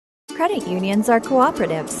Credit unions are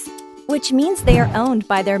cooperatives, which means they are owned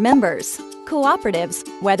by their members. Cooperatives,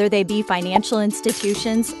 whether they be financial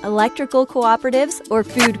institutions, electrical cooperatives, or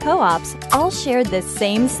food co-ops, all share the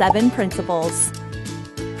same 7 principles.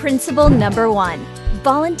 Principle number 1,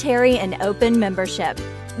 voluntary and open membership.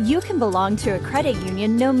 You can belong to a credit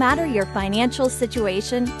union no matter your financial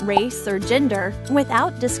situation, race, or gender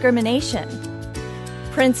without discrimination.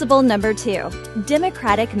 Principle number 2,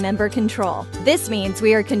 democratic member control. This means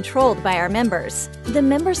we are controlled by our members. The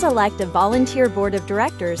members elect a volunteer board of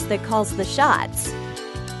directors that calls the shots.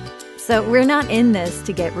 So we're not in this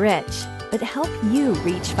to get rich, but help you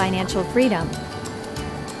reach financial freedom.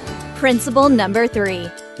 Principle number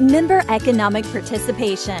 3, member economic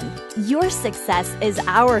participation. Your success is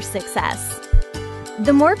our success.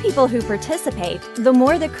 The more people who participate, the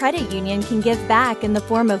more the credit union can give back in the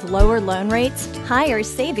form of lower loan rates, higher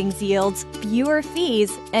savings yields, fewer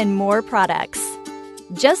fees, and more products.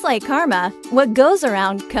 Just like karma, what goes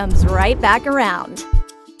around comes right back around.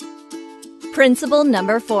 Principle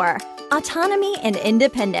number 4, autonomy and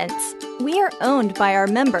independence. We are owned by our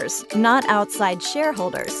members, not outside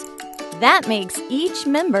shareholders. That makes each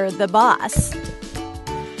member the boss.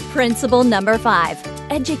 Principle number 5,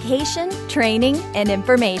 education, training, and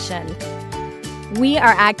information. We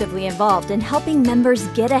are actively involved in helping members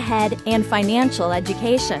get ahead and financial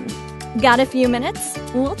education. Got a few minutes?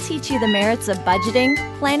 We'll teach you the merits of budgeting,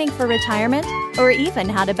 planning for retirement, or even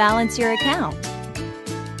how to balance your account.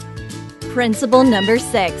 Principle number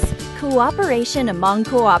 6, cooperation among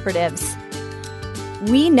cooperatives.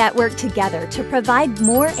 We network together to provide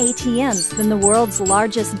more ATMs than the world's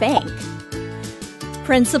largest bank.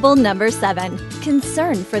 Principle number 7,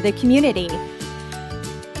 concern for the community.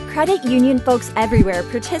 Credit union folks everywhere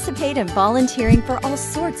participate in volunteering for all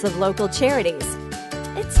sorts of local charities.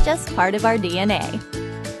 It's just part of our DNA.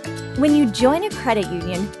 When you join a credit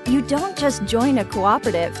union, you don't just join a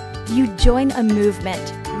cooperative, you join a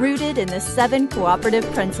movement rooted in the 7 cooperative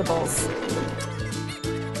principles.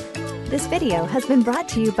 This video has been brought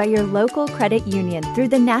to you by your local credit union through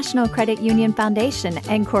the National Credit Union Foundation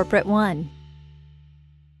and Corporate One.